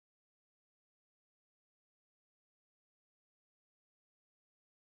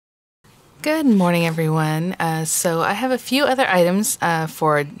Good morning, everyone. So I have a few other items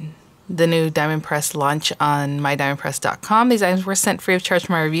for the new Diamond Press launch on mydiamondpress.com. These items were sent free of charge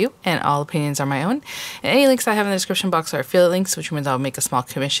for my review, and all opinions are my own. And any links I have in the description box are affiliate links, which means I'll make a small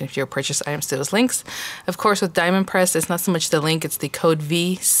commission if you purchase items to those links. Of course, with Diamond Press, it's not so much the link, it's the code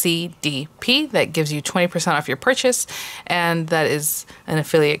VCDP that gives you 20% off your purchase, and that is an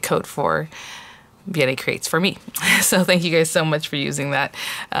affiliate code for VianneyCreates for me. So thank you guys so much for using that.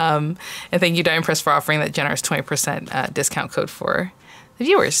 And thank you Diamond Press for offering that generous 20% discount code for the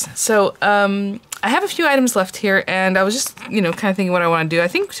viewers. So I have a few items left here, and I was just, kind of thinking what I want to do. I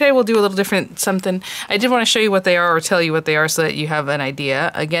think today we'll do a little different something. I did want to show you what they are or tell you what they are so that you have an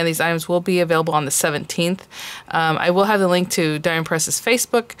idea. Again, these items will be available on the 17th. I will have the link to Diamond Press's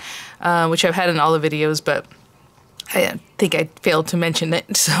Facebook, which I've had in all the videos, but I think I failed to mention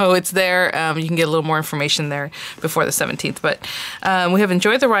it, so it's there. You can get a little more information there before the 17th. But we have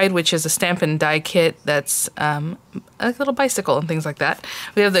Enjoy the Ride, which is a stamp and die kit that's a little bicycle and things like that.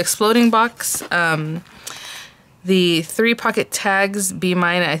 We have the Exploding Box, the 3 pocket tags Be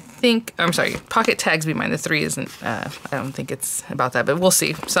Mine. Pocket tags Be Mine. The 3 isn't, I don't think it's about that, but we'll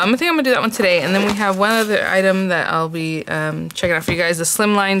see. So I think I'm gonna do that one today. And then we have one other item that I'll be checking out for you guys, the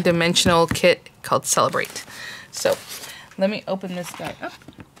Slimline Dimensional Kit called Celebrate. So let me open this guy up.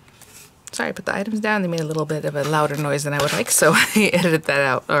 Sorry, I put the items down. They made a little bit of a louder noise than I would like, so I edited that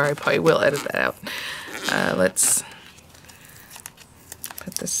out, or I probably will edit that out. Let's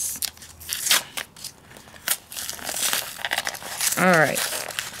put this. All right.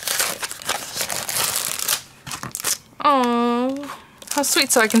 Oh, how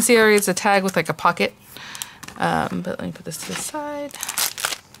sweet. So I can see already it's a tag with like a pocket. But let me put this to the side.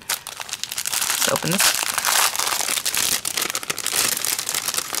 Let's open this.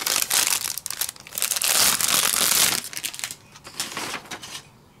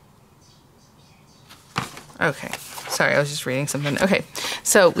 Okay, sorry, I was just reading something. Okay,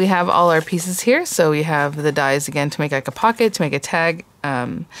 so we have all our pieces here. So we have the dies again to make like a pocket, to make a tag,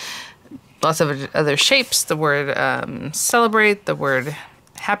 lots of other shapes, the word celebrate, the word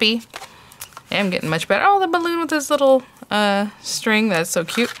happy. Yeah, I'm getting much better. Oh, the balloon with this little string, that's so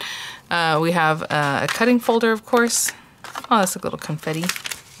cute. We have a cutting folder, of course. Oh, that's like little confetti,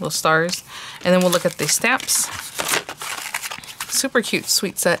 little stars. And then we'll look at the stamps. Super cute,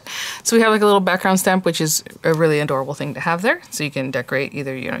 sweet set. So we have like a little background stamp, which is a really adorable thing to have there. So you can decorate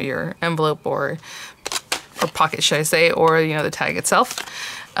either, your envelope or pocket, should I say, or, the tag itself.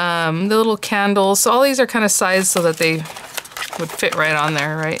 The little candles. So all these are kind of sized so that they would fit right on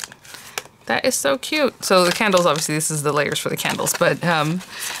there, right? That is so cute. So the candles, obviously, this is the layers for the candles, but I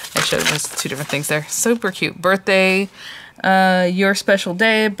showed there's 2 different things there. Super cute. Birthday. Your special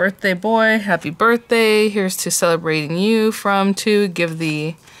day, birthday boy, happy birthday. Here's to celebrating you, from, to, give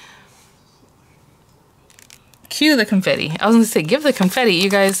the, cue the confetti. I was gonna say give the confetti. You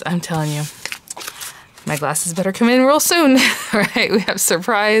guys, I'm telling you, my glasses better come in real soon. All right, we have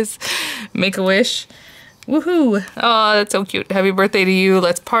surprise, make a wish, woohoo. Oh, that's so cute. Happy birthday to you,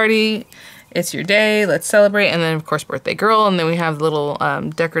 let's party. It's your day, let's celebrate. And then, of course, birthday girl. And then we have little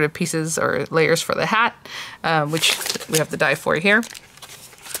decorative pieces or layers for the hat, which we have the die for here.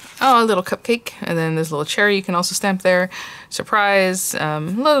 Oh, a little cupcake. And then there's a little cherry you can also stamp there. Surprise. A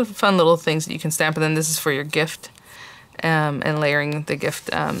lot of fun little things that you can stamp. And then this is for your gift, and layering the gift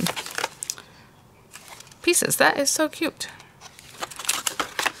pieces. That is so cute.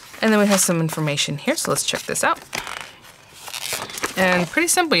 And then we have some information here, so let's check this out. And pretty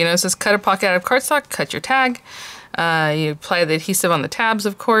simple, it says cut a pocket out of cardstock, cut your tag. You apply the adhesive on the tabs,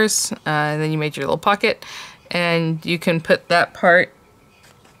 of course, and then you made your little pocket. And you can put that part,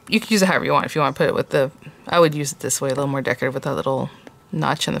 you can use it however you want. If you want to put it with the, I would use it this way, a little more decorative with that little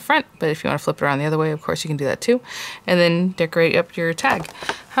notch in the front. But if you want to flip it around the other way, of course, you can do that too. And then decorate up your tag.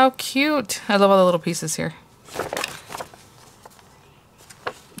 How cute. I love all the little pieces here.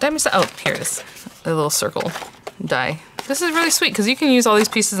 Did I miss it? Oh, here it is. A little circle die. This is really sweet because you can use all these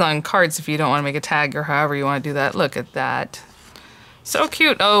pieces on cards if you don't want to make a tag or however you want to do that. Look at that. So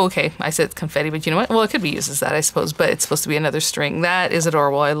cute. Oh, okay. I said confetti, but you know what? Well, it could be used as that, I suppose, but it's supposed to be another string. That is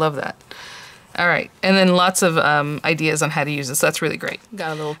adorable. I love that. All right. And then lots of ideas on how to use this. That's really great.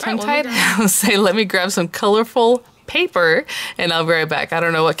 Got a little tongue-tied. I'll say, let me grab some colorful paper and I'll be right back. I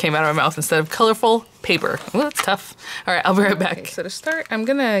don't know what came out of my mouth instead of colorful paper. Well, that's tough. All right, I'll be right back. Okay, so to start, I'm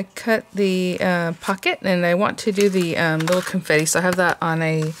gonna cut the pocket, and I want to do the little confetti. So I have that on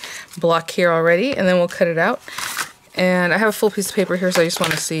a block here already, and then we'll cut it out. And I have a full piece of paper here, so I just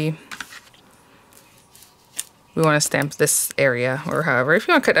want to see we want to stamp this area, or however. If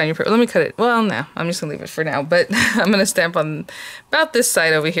you want to cut down your paper, let me cut it. Well, no, I'm just gonna leave it for now, but I'm gonna stamp on about this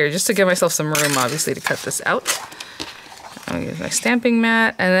side over here, just to give myself some room, obviously, to cut this out. I'm gonna use my stamping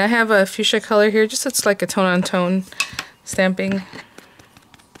mat, and I have a fuchsia color here, just so it's like a tone-on-tone stamping.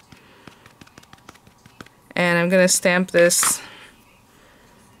 And I'm gonna stamp this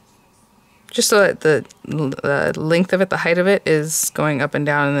just so that the length of it, the height of it, is going up and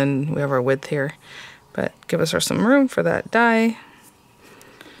down, and then we have our width here. But give us some room for that die.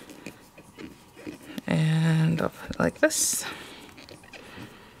 And I'll put it like this.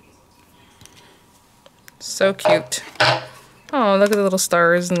 So cute. Oh, look at the little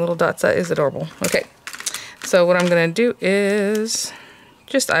stars and little dots. That is adorable. Okay, so what I'm gonna do is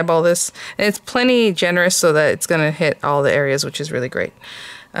just eyeball this. And it's plenty generous so that it's gonna hit all the areas, which is really great.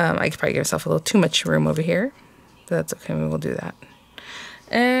 I could probably give myself a little too much room over here, but that's okay, we'll do that.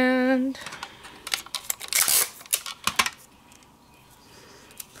 And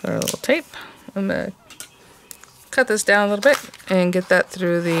put a little tape. I'm gonna cut this down a little bit and get that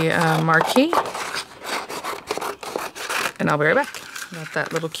through the marquee. And I'll be right back. Got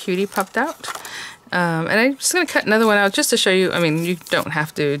that little cutie popped out. And I'm just going to cut another one out just to show you. I mean, you don't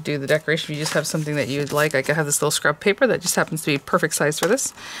have to do the decoration if you just have something that you'd like. I could have this little scrub paper that just happens to be perfect size for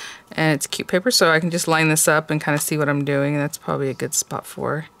this. And it's cute paper, so I can just line this up and kind of see what I'm doing. And that's probably a good spot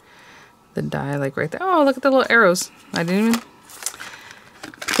for the die, like right there. Oh, look at the little arrows. I didn't even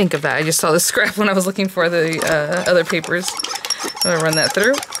think of that. I just saw the scrap when I was looking for the other papers. I'm going to run that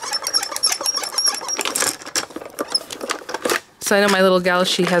through. So I know my little gal,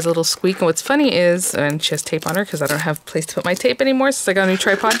 she has a little squeak, and what's funny is, and she has tape on her because I don't have a place to put my tape anymore since I got a new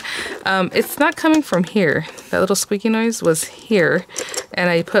tripod. It's not coming from here. That little squeaky noise was here, and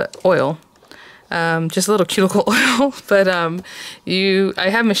I put oil, just a little cuticle oil. But I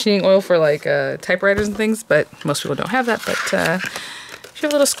have machining oil for like typewriters and things, but most people don't have that. But if you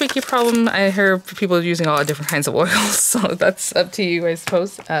have a little squeaky problem, I heard people using all different kinds of oils, so that's up to you, I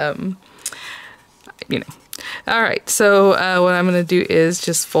suppose. You know. All right, so what I'm going to do is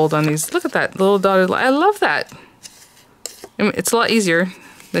just fold on these. Look at that little dotted line. I love that. I mean, it's a lot easier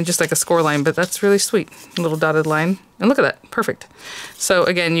than just like a score line, but that's really sweet. A little dotted line. And look at that. Perfect. So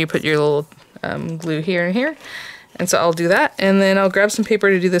again, you put your little glue here and here. And so I'll do that. And then I'll grab some paper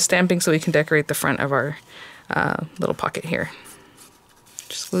to do the stamping so we can decorate the front of our little pocket here.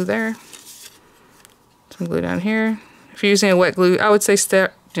 Just glue there. Some glue down here. If you're using a wet glue, I would say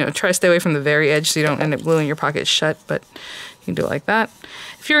try to stay away from the very edge so you don't end up gluing your pocket shut, but you can do it like that.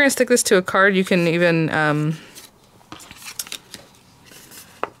 If you're going to stick this to a card, you can even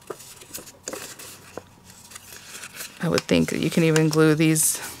I would think that you can even glue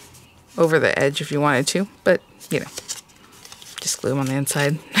these over the edge if you wanted to, but you know, just glue them on the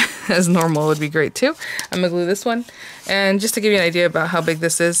inside as normal would be great too. I'm going to glue this one, and just to give you an idea about how big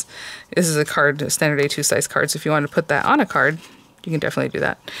this is a card, a standard A2 size card, so if you want to put that on a card, you can definitely do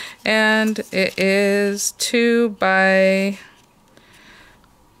that. And it is 2 by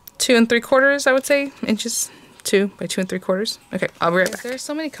 2 3/4, I would say, inches. 2 by 2 3/4. Okay, I'll be right back. There's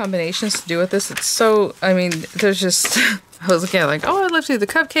so many combinations to do with this. It's so, I mean, there's just, I was looking at like, oh, I'd love to do the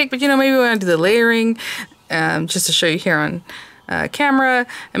cupcake, but you know, maybe we want to do the layering, just to show you here on camera.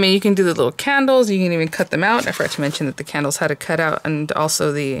 I mean, you can do the little candles. You can even cut them out. I forgot to mention that the candles had a cutout, and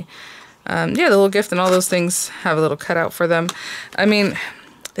also the yeah, the little gift and all those things have a little cutout for them. I mean,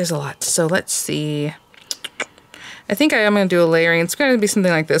 there's a lot. So let's see. I think I am going to do a layering. It's going to be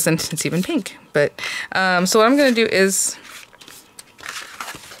something like this, and it's even pink. But so what I'm going to do is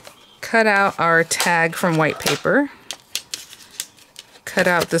cut out our tag from white paper. Cut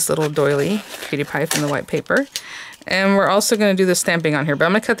out this little doily, cutie pie, from the white paper. And we're also going to do the stamping on here. But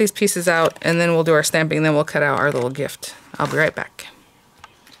I'm going to cut these pieces out, and then we'll do our stamping, and then we'll cut out our little gift. I'll be right back.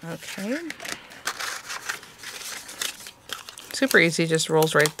 Okay. Super easy, just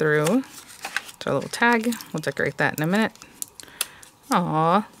rolls right through. It's our little tag. We'll decorate that in a minute.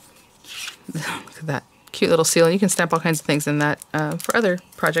 Aww. Look at that cute little seal. You can stamp all kinds of things in that for other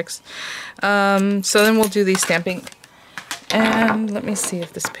projects. So then we'll do the stamping. And let me see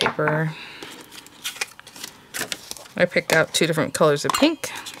if this paper... I picked out 2 different colors of pink,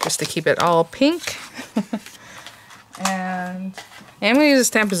 just to keep it all pink. And I'm going to use a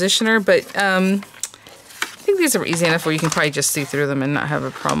stamp positioner, but I think these are easy enough where you can probably just see through them and not have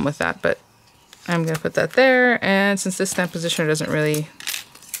a problem with that. But I'm going to put that there, and since this stamp positioner doesn't really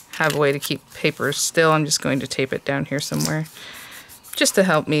have a way to keep paper still, I'm just going to tape it down here somewhere, just to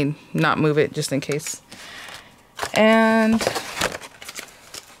help me not move it, just in case. And I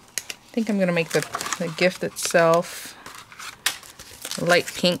think I'm going to make the gift itself light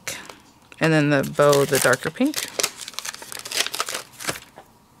pink. And then the bow, the darker pink.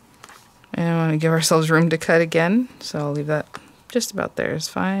 And I want to give ourselves room to cut again, so I'll leave that just about there is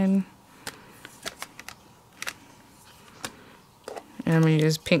fine. And I'm going to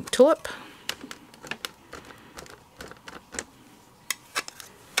use pink tulip.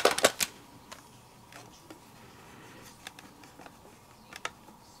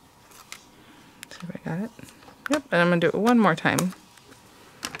 See if I got it. Yep, and I'm going to do it one more time.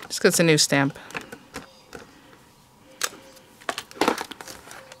 Just because it's a new stamp.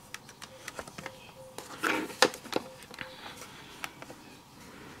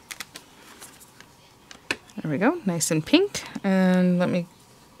 There we go, nice and pink. And let me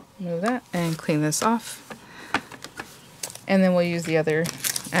move that and clean this off. And then we'll use the other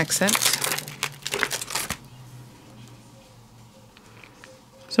accent.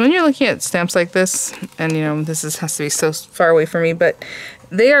 So when you're looking at stamps like this, and you know, this has to be so far away from me, but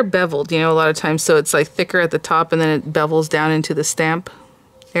they are beveled, you know, a lot of times. So it's like thicker at the top and then it bevels down into the stamp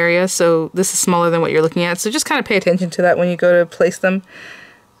area. So this is smaller than what you're looking at. So just kind of pay attention to that when you go to place them.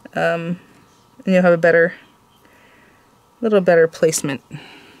 And you'll have a little better placement.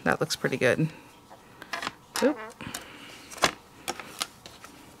 That looks pretty good. Oop.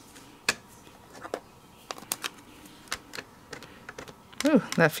 Ooh,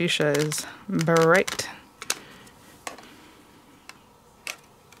 that fuchsia is bright.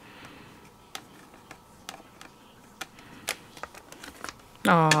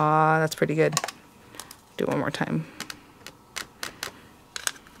 Aw, that's pretty good. Do it one more time.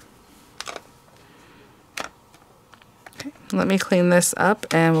 Okay, let me clean this up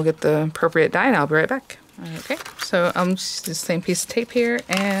and we'll get the appropriate dye and I'll be right back. Okay, so I'm just the same piece of tape here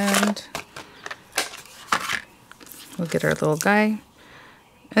and we'll get our little guy.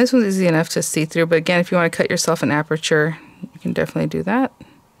 And this one's easy enough to see through, but again, if you want to cut yourself an aperture, you can definitely do that.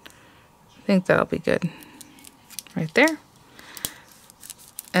 I think that'll be good. Right there.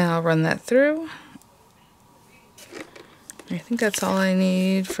 And I'll run that through. I think that's all I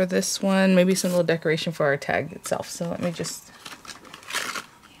need for this one. Maybe some little decoration for our tag itself. So let me just...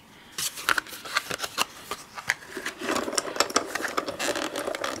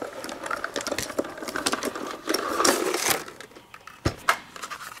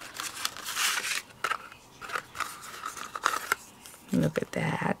 Look at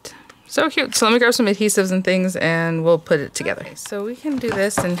that. So cute. So let me grab some adhesives and things and we'll put it together. Okay, so we can do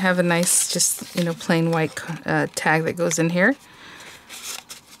this and have a nice, just, you know, plain white tag that goes in here.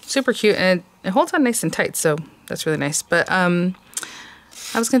 Super cute, and it holds on nice and tight, so that's really nice. But I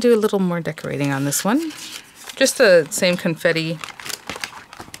was going to do a little more decorating on this one. Just the same confetti.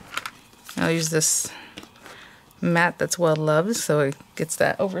 I'll use this matte that's well loved, so it gets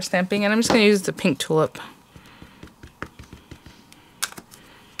that overstamping. And I'm just going to use the pink tulip.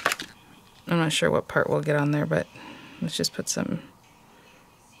 I'm not sure what part we'll get on there, but let's just put some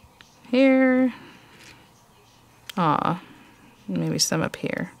here. Aw, maybe some up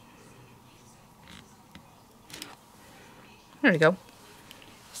here. There we go.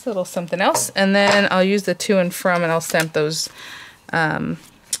 Just a little something else. And then I'll use the to and from and I'll stamp those. I'll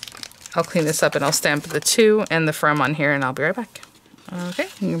clean this up and I'll stamp the to and the from on here and I'll be right back. Okay,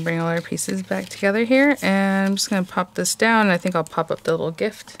 you can bring all our pieces back together here and I'm just going to pop this down. I think I'll pop up the little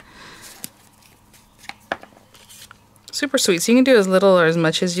gift. Super sweet, so you can do as little or as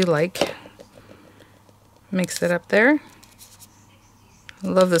much as you like. Mix it up there. I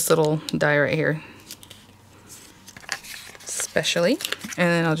love this little die right here, especially. And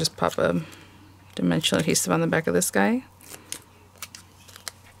then I'll just pop a dimensional adhesive on the back of this guy.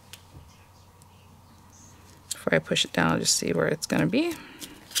 Before I push it down, I'll just see where it's gonna be.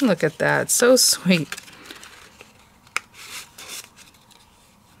 Look at that, so sweet.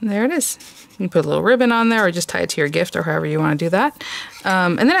 And there it is. You can put a little ribbon on there or just tie it to your gift or however you want to do that.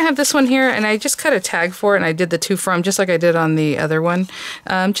 And then I have this one here and I just cut a tag for it and I did the to from just like I did on the other one.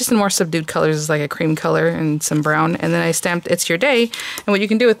 Just in more subdued colors, is like a cream color and some brown. And then I stamped It's Your Day. And what you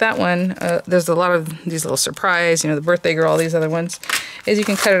can do with that one, there's a lot of these little surprise, you know, the birthday girl, all these other ones, is you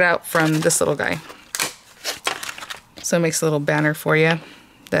can cut it out from this little guy. So it makes a little banner for you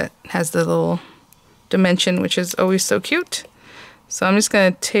that has the little dimension, which is always so cute. So I'm just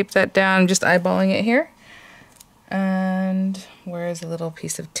going to tape that down, just eyeballing it here. And where is a little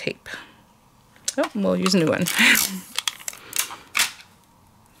piece of tape? Oh, we'll use a new one.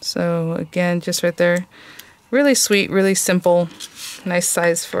 So again, just right there. Really sweet, really simple, nice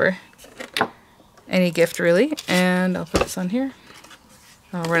size for any gift really. And I'll put this on here.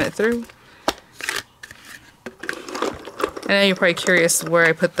 I'll run it through. I know you're probably curious where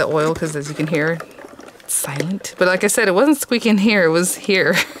I put the oil because as you can hear, silent, but like I said, it wasn't squeaking here, it was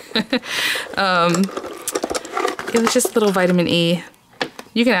here. It was just a little vitamin E.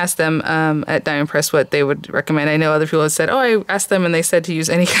 You can ask them at Diamond Press what they would recommend. I know other people have said, oh, I asked them and they said to use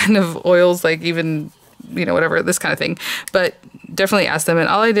any kind of oils, like even, you know, whatever, this kind of thing. But definitely ask them. And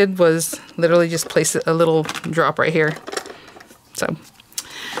all I did was literally just place a little drop right here. So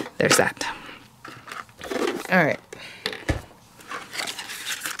there's that. All right.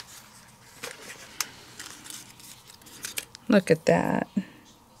 Look at that.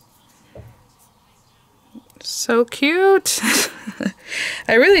 So cute.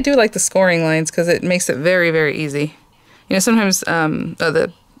 I really do like the scoring lines because it makes it very, very easy. You know, sometimes,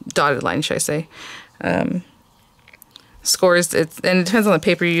 the dotted line, should I say, scores, and it depends on the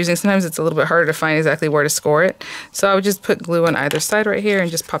paper you're using. Sometimes it's a little bit harder to find exactly where to score it. So I would just put glue on either side right here and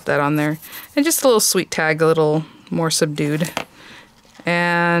just pop that on there. And just a little sweet tag, a little more subdued.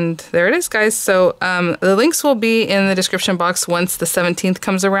 And there it is, guys. So the links will be in the description box once the 17th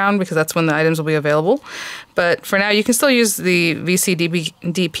comes around, because that's when the items will be available. But for now, you can still use the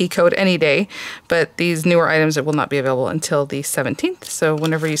VCDP code any day, but these newer items will not be available until the 17th. So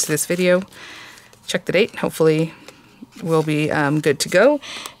whenever you see this video, check the date. Hopefully we'll be good to go.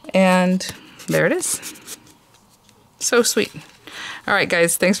 And there it is. So sweet. All right,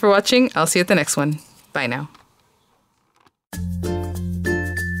 guys, thanks for watching. I'll see you at the next one. Bye now.